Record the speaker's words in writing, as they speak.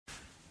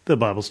The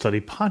Bible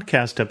Study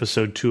Podcast,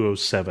 episode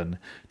 207.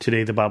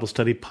 Today, the Bible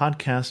Study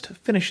Podcast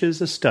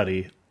finishes a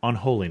study on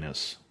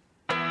holiness.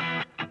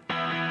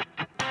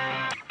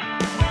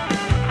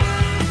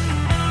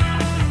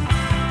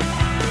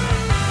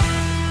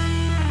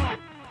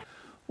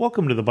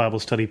 Welcome to the Bible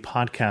Study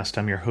Podcast.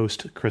 I'm your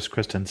host, Chris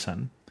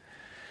Christensen.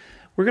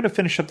 We're going to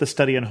finish up the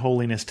study on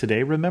holiness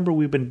today. Remember,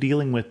 we've been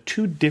dealing with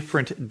two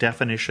different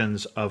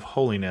definitions of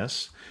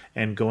holiness,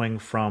 and going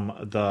from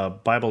the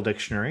Bible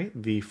dictionary,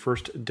 the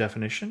first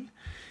definition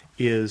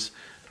is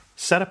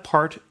set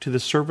apart to the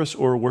service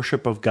or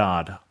worship of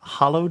God,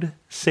 hallowed,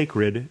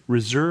 sacred,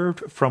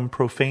 reserved from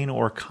profane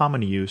or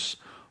common use,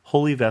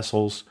 holy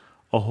vessels,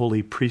 a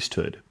holy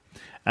priesthood.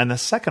 And the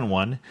second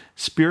one,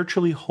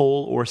 spiritually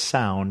whole or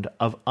sound,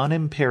 of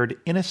unimpaired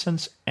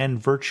innocence and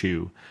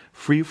virtue,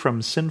 free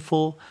from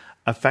sinful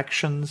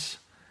affections,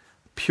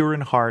 pure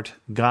in heart,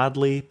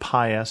 godly,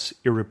 pious,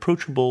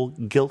 irreproachable,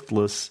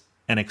 guiltless,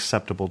 and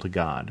acceptable to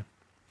God.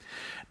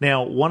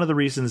 Now, one of the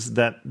reasons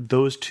that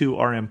those two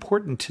are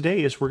important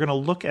today is we're going to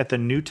look at the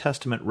New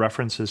Testament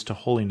references to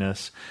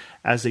holiness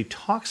as it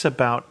talks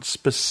about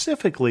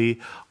specifically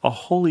a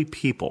holy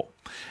people.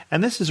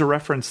 And this is a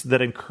reference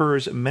that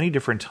occurs many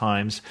different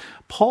times.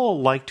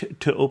 Paul liked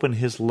to open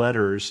his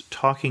letters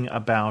talking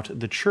about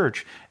the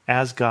church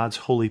as God's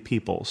holy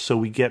people. So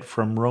we get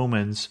from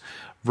Romans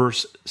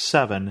verse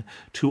 7,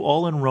 to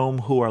all in Rome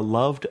who are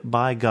loved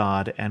by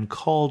God and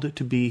called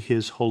to be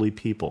his holy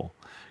people.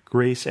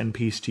 Grace and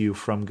peace to you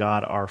from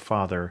God our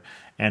Father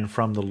and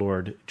from the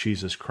Lord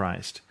Jesus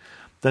Christ.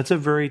 That's a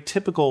very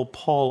typical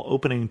Paul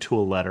opening to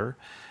a letter,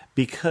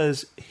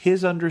 because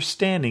his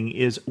understanding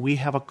is we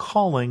have a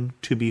calling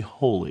to be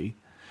holy.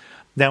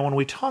 Now, when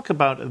we talk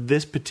about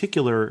this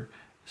particular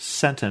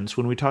sentence,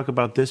 when we talk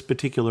about this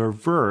particular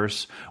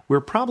verse, we're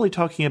probably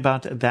talking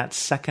about that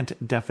second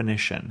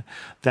definition,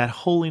 that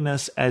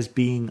holiness as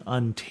being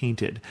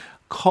untainted,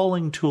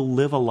 calling to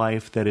live a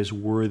life that is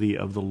worthy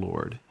of the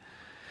Lord.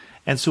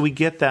 And so we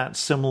get that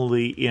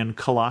similarly in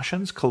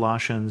Colossians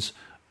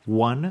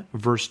 1,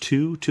 verse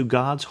 2, to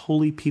God's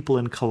holy people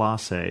in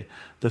Colossae,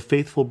 the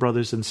faithful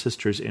brothers and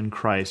sisters in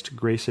Christ,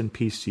 grace and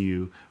peace to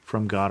you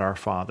from God our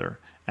Father.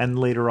 And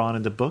later on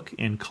in the book,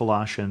 in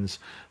Colossians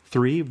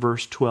 3,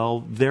 verse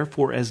 12,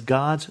 therefore as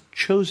God's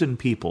chosen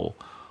people,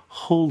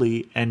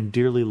 holy and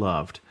dearly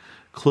loved,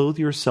 clothe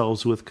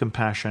yourselves with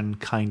compassion,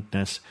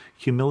 kindness,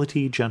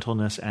 humility,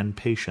 gentleness, and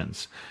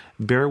patience.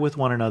 Bear with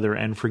one another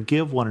and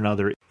forgive one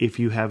another if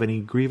you have any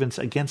grievance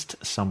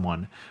against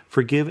someone.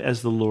 Forgive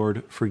as the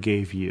Lord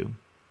forgave you.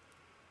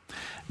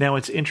 Now,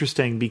 it's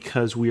interesting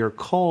because we are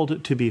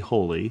called to be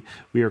holy.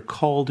 We are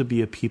called to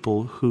be a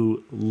people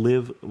who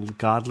live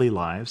godly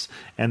lives.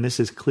 And this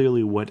is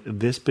clearly what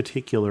this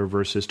particular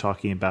verse is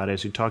talking about,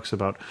 as he talks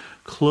about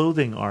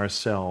clothing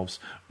ourselves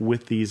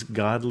with these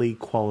godly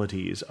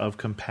qualities of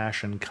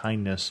compassion,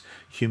 kindness,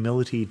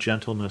 humility,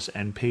 gentleness,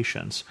 and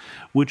patience,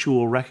 which you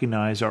will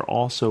recognize are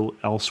also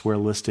elsewhere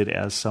listed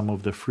as some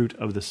of the fruit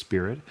of the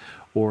Spirit,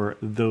 or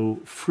the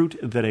fruit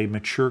that a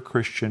mature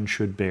Christian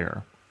should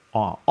bear.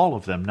 All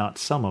of them, not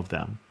some of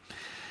them.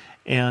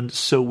 And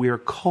so we are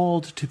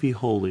called to be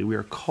holy. We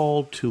are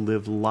called to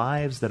live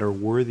lives that are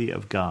worthy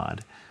of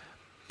God.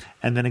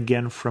 And then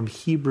again from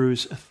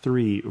Hebrews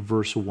 3,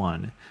 verse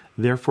 1,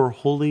 therefore,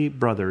 holy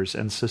brothers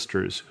and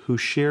sisters who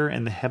share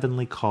in the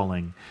heavenly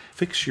calling,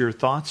 fix your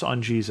thoughts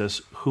on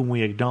Jesus, whom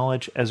we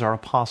acknowledge as our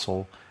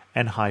apostle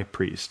and high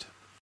priest.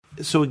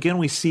 So again,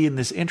 we see in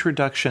this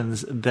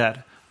introductions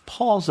that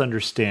Paul's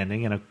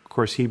understanding, and of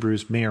course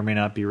Hebrews may or may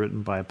not be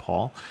written by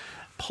Paul,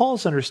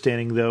 Paul's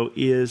understanding, though,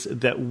 is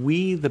that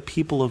we, the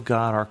people of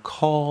God, are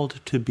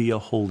called to be a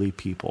holy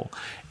people.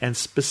 And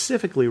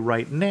specifically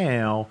right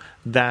now,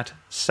 that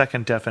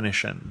second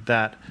definition,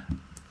 that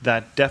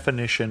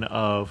definition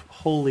of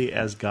holy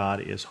as God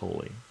is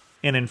holy.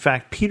 And in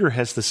fact, Peter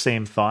has the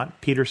same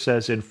thought. Peter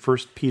says in 1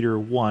 Peter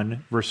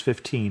 1, verse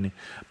 15,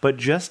 but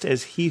just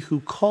as he who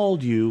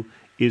called you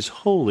is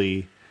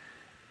holy,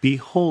 be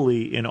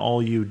holy in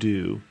all you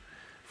do.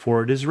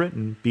 For it is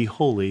written, be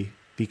holy,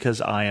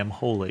 because I am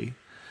holy.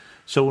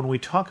 So when we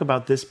talk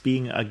about this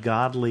being a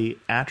godly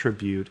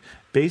attribute,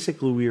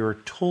 basically we are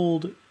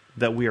told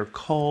that we are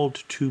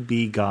called to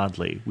be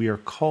godly. We are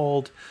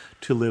called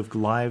to live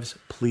lives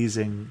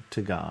pleasing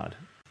to God.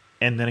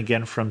 And then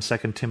again from 2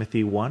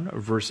 Timothy 1,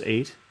 verse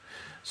 8,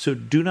 so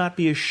do not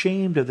be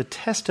ashamed of the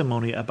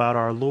testimony about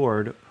our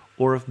Lord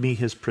or of me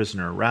his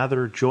prisoner.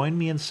 Rather, join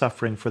me in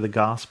suffering for the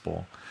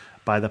gospel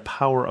by the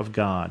power of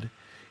God.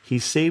 He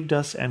saved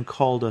us and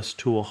called us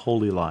to a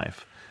holy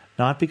life,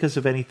 not because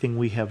of anything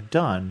we have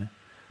done,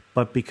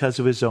 but because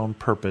of his own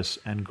purpose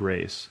and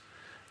grace.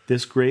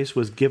 This grace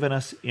was given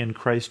us in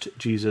Christ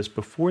Jesus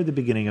before the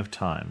beginning of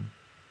time.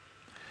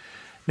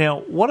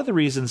 Now, one of the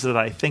reasons that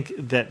I think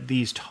that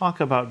these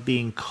talk about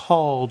being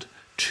called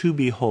to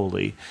be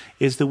holy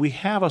is that we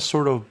have a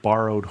sort of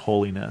borrowed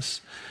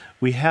holiness.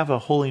 We have a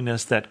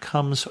holiness that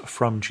comes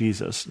from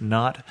Jesus,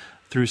 not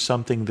through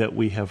something that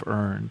we have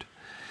earned.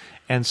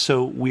 And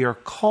so we are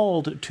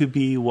called to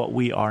be what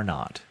we are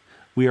not.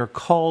 We are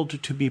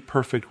called to be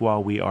perfect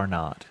while we are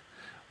not.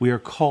 We are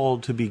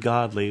called to be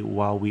godly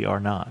while we are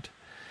not.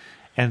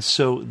 And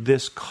so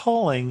this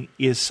calling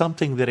is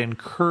something that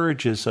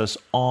encourages us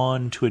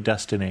on to a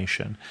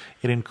destination.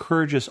 It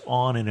encourages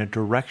on in a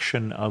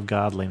direction of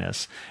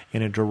godliness,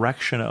 in a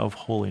direction of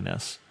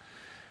holiness.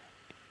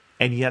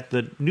 And yet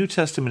the New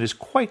Testament is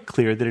quite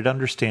clear that it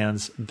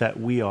understands that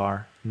we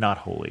are not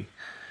holy.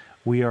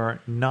 We are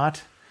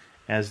not,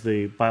 as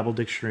the Bible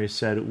dictionary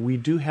said, we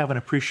do have an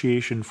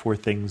appreciation for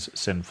things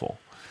sinful.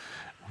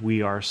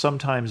 We are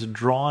sometimes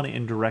drawn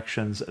in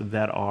directions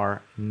that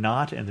are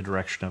not in the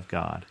direction of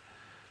God.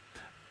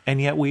 And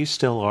yet we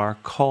still are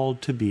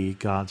called to be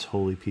God's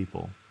holy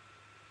people.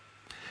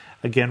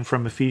 Again,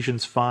 from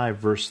Ephesians 5,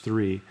 verse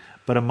 3,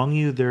 "But among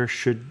you there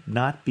should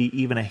not be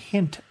even a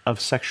hint of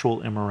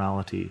sexual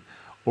immorality,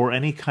 or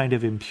any kind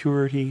of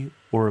impurity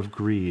or of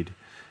greed,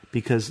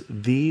 because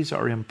these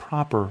are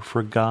improper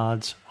for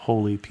God's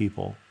holy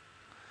people."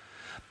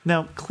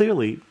 Now,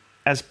 clearly,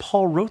 as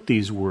Paul wrote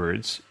these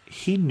words,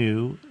 he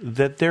knew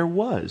that there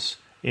was,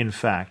 in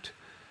fact,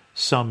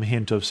 some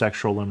hint of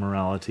sexual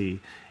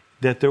immorality,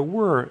 that there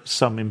were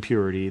some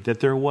impurity, that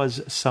there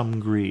was some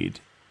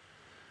greed.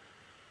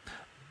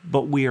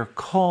 But we are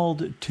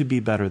called to be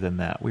better than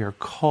that. We are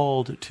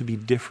called to be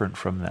different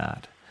from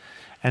that.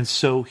 And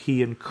so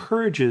he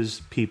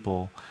encourages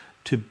people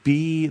to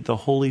be the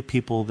holy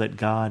people that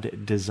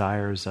God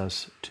desires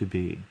us to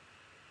be.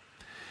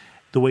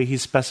 The way he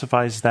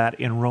specifies that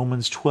in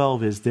Romans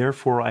 12 is,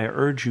 "Therefore I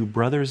urge you,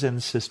 brothers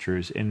and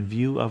sisters, in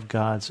view of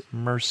God's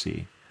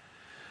mercy,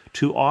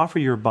 to offer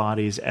your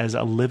bodies as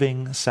a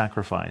living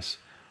sacrifice,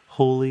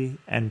 holy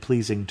and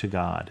pleasing to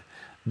God.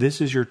 This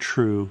is your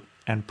true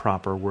and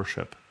proper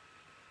worship.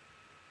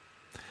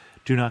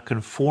 Do not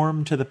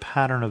conform to the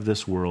pattern of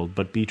this world,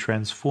 but be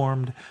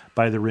transformed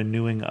by the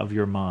renewing of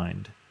your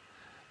mind.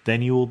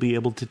 Then you will be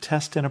able to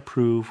test and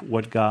approve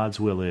what God's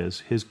will is,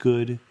 his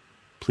good,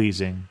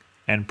 pleasing,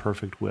 and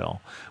perfect will."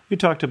 We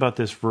talked about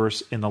this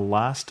verse in the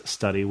last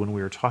study when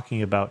we were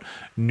talking about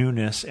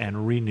newness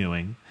and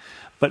renewing.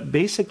 But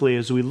basically,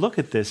 as we look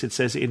at this, it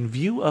says, "in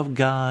view of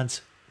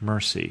God's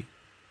mercy."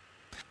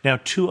 Now,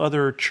 two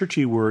other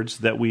churchy words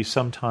that we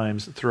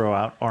sometimes throw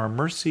out are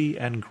mercy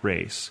and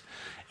grace.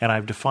 And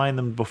I've defined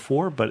them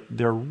before, but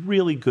they're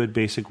really good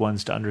basic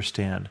ones to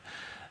understand.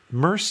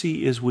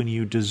 Mercy is when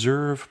you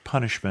deserve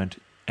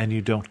punishment and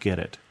you don't get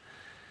it.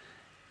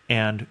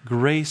 And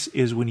grace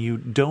is when you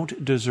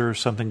don't deserve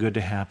something good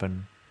to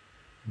happen,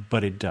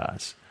 but it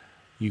does.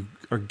 You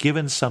are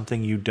given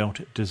something you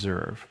don't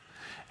deserve.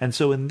 And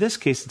so in this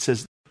case it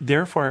says,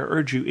 "Therefore I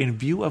urge you, in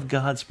view of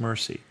God's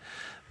mercy."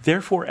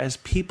 Therefore, as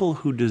people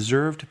who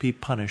deserve to be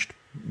punished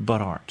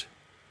but aren't,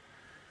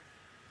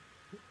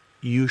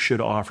 you should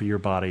offer your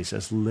bodies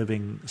as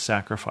living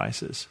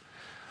sacrifices.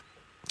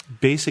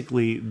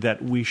 Basically,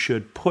 that we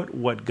should put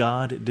what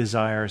God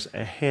desires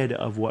ahead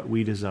of what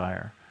we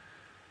desire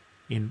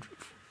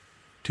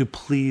to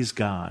please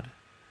God.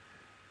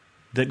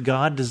 That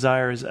God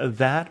desires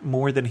that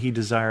more than he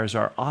desires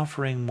our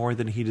offering, more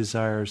than he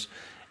desires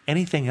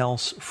anything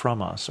else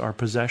from us, our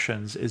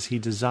possessions, is he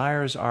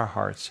desires our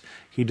hearts,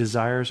 he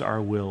desires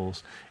our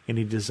wills, and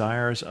he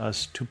desires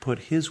us to put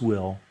his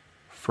will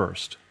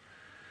first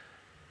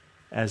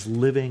as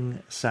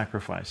living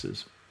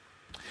sacrifices.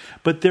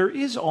 But there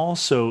is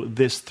also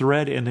this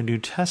thread in the New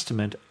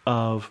Testament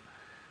of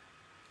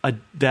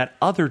that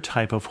other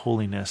type of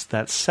holiness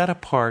that's set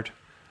apart,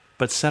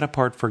 but set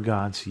apart for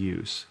God's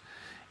use.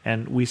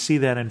 And we see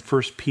that in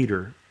 1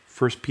 Peter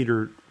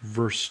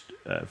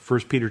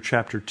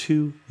chapter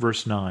 2,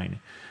 verse 9.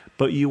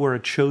 "But you are a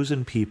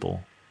chosen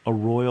people, a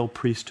royal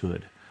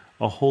priesthood,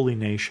 a holy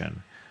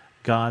nation,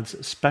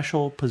 God's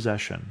special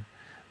possession,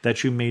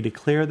 that you may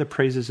declare the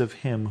praises of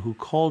him who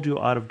called you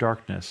out of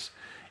darkness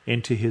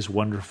into his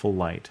wonderful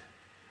light.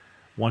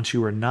 Once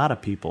you were not a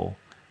people,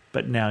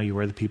 but now you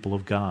are the people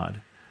of God.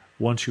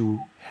 Once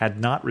you had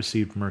not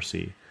received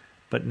mercy,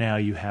 but now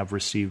you have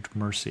received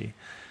mercy."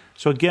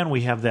 So again,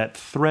 we have that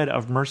thread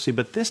of mercy,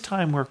 but this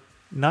time we're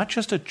not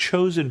just a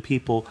chosen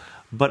people,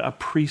 but a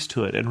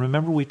priesthood. And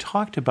remember, we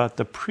talked about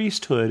the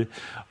priesthood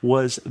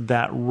was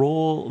that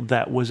role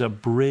that was a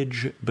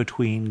bridge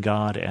between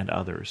God and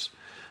others.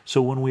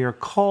 So when we are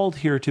called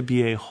here to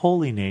be a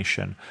holy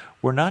nation,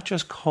 we're not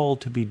just called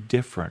to be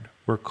different,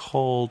 we're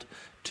called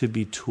to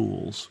be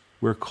tools.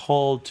 We're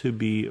called to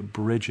be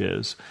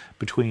bridges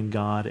between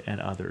God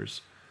and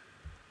others.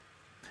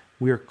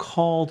 We are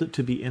called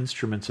to be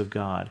instruments of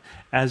God.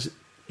 As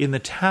in the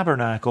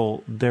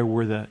tabernacle, there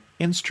were the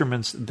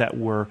instruments that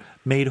were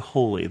made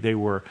holy. They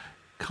were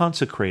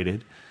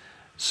consecrated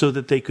so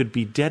that they could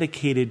be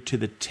dedicated to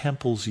the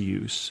temple's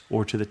use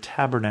or to the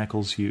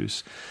tabernacle's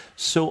use.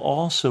 So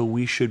also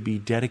we should be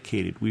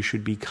dedicated, we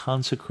should be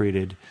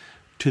consecrated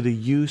to the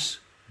use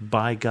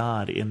by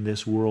God in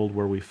this world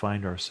where we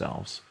find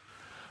ourselves.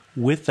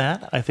 With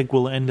that, I think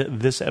we'll end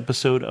this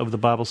episode of the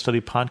Bible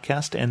Study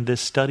Podcast and this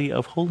study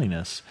of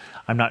holiness.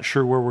 I'm not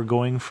sure where we're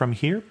going from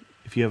here.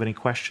 If you have any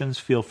questions,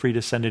 feel free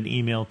to send an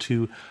email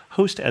to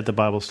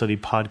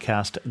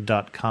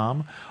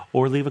host@thebiblestudypodcast.com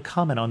or leave a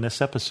comment on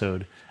this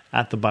episode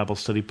at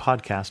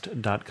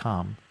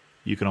thebiblestudypodcast.com.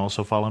 You can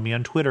also follow me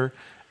on Twitter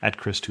at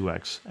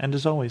Chris2X. And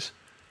as always,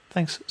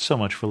 thanks so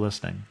much for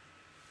listening.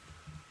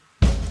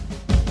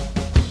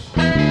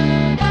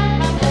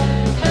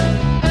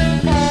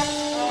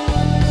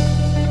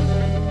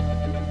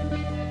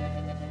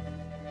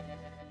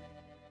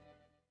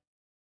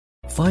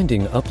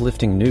 Finding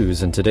uplifting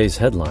news in today's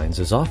headlines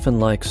is often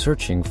like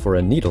searching for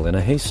a needle in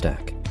a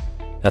haystack.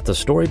 At the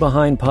Story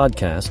Behind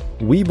podcast,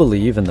 we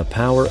believe in the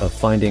power of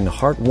finding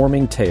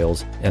heartwarming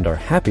tales and are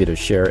happy to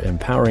share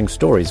empowering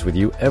stories with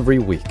you every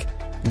week.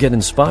 Get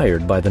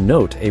inspired by the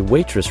note a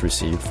waitress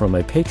received from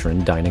a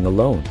patron dining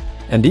alone,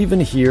 and even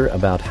hear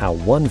about how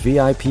one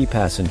VIP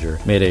passenger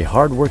made a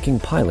hardworking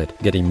pilot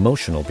get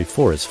emotional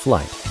before his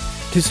flight.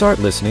 To start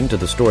listening to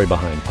the Story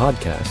Behind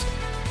podcast,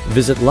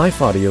 visit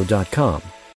lifeaudio.com